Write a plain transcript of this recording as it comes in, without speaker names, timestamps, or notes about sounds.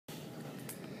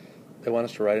they want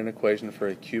us to write an equation for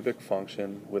a cubic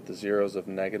function with the zeros of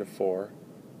 -4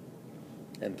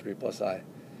 and 3 plus I.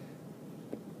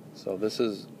 So this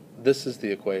is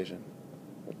the equation.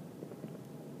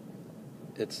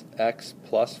 It's x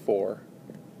plus 4,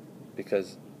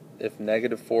 because if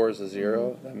 -4 is a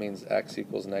 0, that means x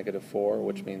equals -4,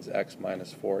 which means x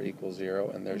minus 4 equals 0,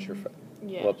 and there's your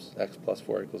whoops, x plus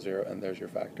 4 equals 0, and there's your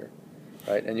factor.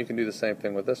 Right? And you can do the same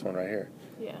thing with this one right here.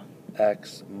 Yeah.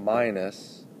 X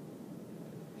minus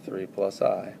 3 plus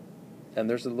I. And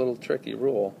there's a little tricky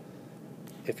rule.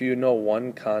 If you know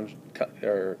one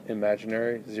or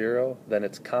imaginary 0, then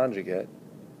its conjugate,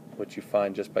 which you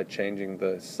find just by changing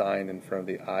the sign in front of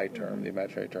the I term, the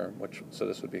imaginary term, so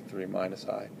this would be 3 minus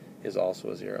I, is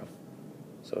also a 0.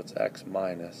 So it's x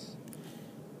minus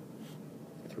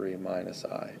 3 minus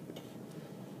I.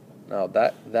 Now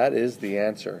that is the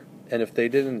answer. And if they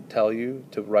didn't tell you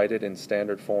to write it in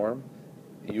standard form,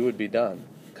 you would be done,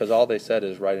 because all they said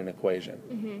is write an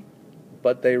equation.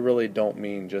 But they really don't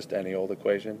mean just any old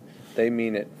equation. They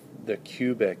mean it, the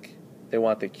cubic. They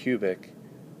want the cubic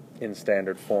in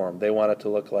standard form. They want it to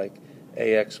look like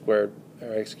ax squared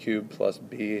or x cubed plus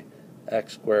b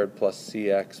x squared plus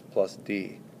cx plus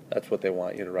d. That's what they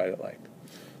want you to write it like.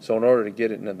 So in order to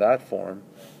get it into that form,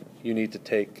 you need to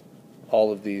take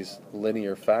all of these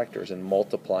linear factors and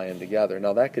multiply them together.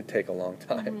 Now that could take a long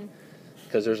time,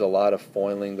 because there's a lot of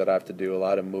foiling that I have to do, a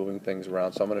lot of moving things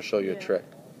around. So I'm going to show you a trick.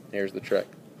 Here's the trick.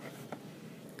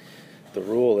 The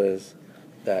rule is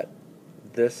that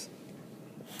this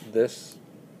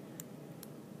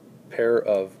pair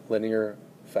of linear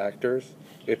factors,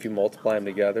 if you multiply them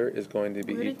together, is going to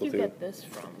be equal to... Where did you get this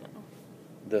from, though?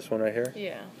 This one right here?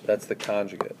 Yeah. That's the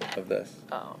conjugate of this.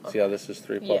 Oh, okay. See how this is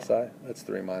 3 plus I? That's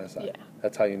 3 minus I. Yeah.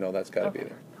 That's how you know that's got to be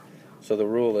there. So the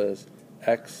rule is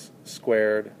x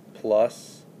squared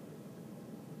plus...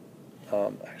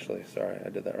 actually, sorry, I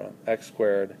did that wrong. X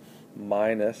squared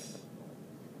minus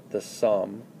the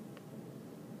sum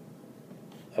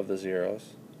of the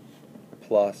zeros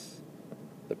plus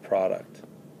the product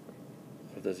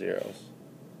of the zeros.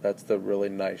 That's the really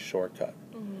nice shortcut.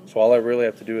 So all I really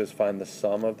have to do is find the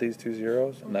sum of these two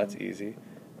zeros, and that's easy.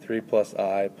 3 plus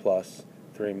I plus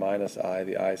 3 minus I.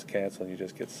 The i's cancel, and you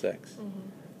just get 6.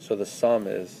 So the sum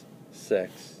is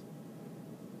 6.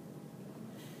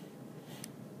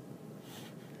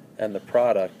 And the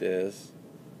product is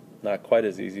not quite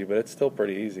as easy, but it's still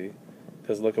pretty easy,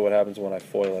 because look at what happens when I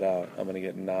FOIL it out. I'm going to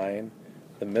get 9.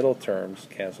 The middle terms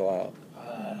cancel out.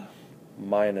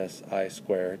 Minus I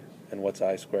squared. And what's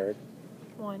I squared?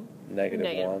 1.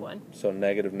 Negative 1. So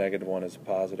negative 1 is a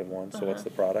positive 1. So what's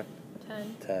the product?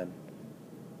 10. 10.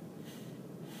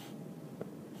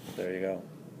 There you go.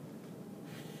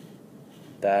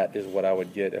 That is what I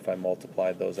would get if I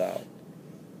multiplied those out.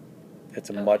 It's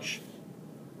a much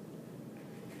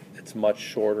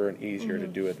shorter and easier to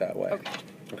do it that way.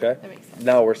 Okay? That makes sense.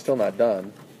 Now we're still not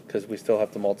done, because we still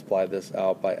have to multiply this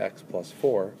out by x plus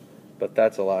 4, but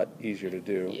that's a lot easier to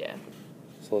do. Yeah.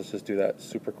 So let's just do that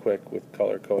super quick with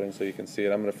color coding so you can see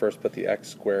it. I'm going to first put the x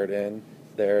squared in,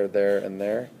 there, and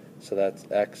there. So that's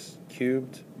x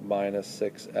cubed minus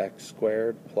 6x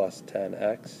squared plus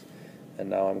 10x. And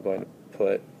now I'm going to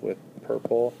put, with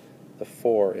purple, the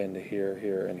 4 into here,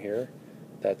 here, and here.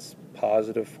 That's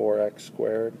positive 4x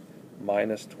squared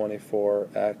minus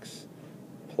 24x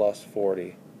plus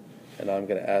 40. And now I'm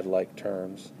going to add like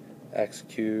terms. X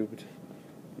cubed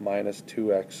minus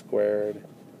 2x squared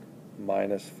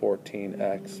minus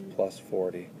 14x plus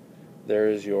 40. There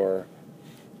is your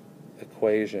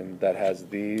equation that has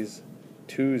these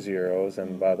two zeros,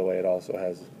 and by the way, it also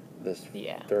has this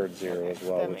third zero as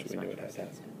well, which we knew it had.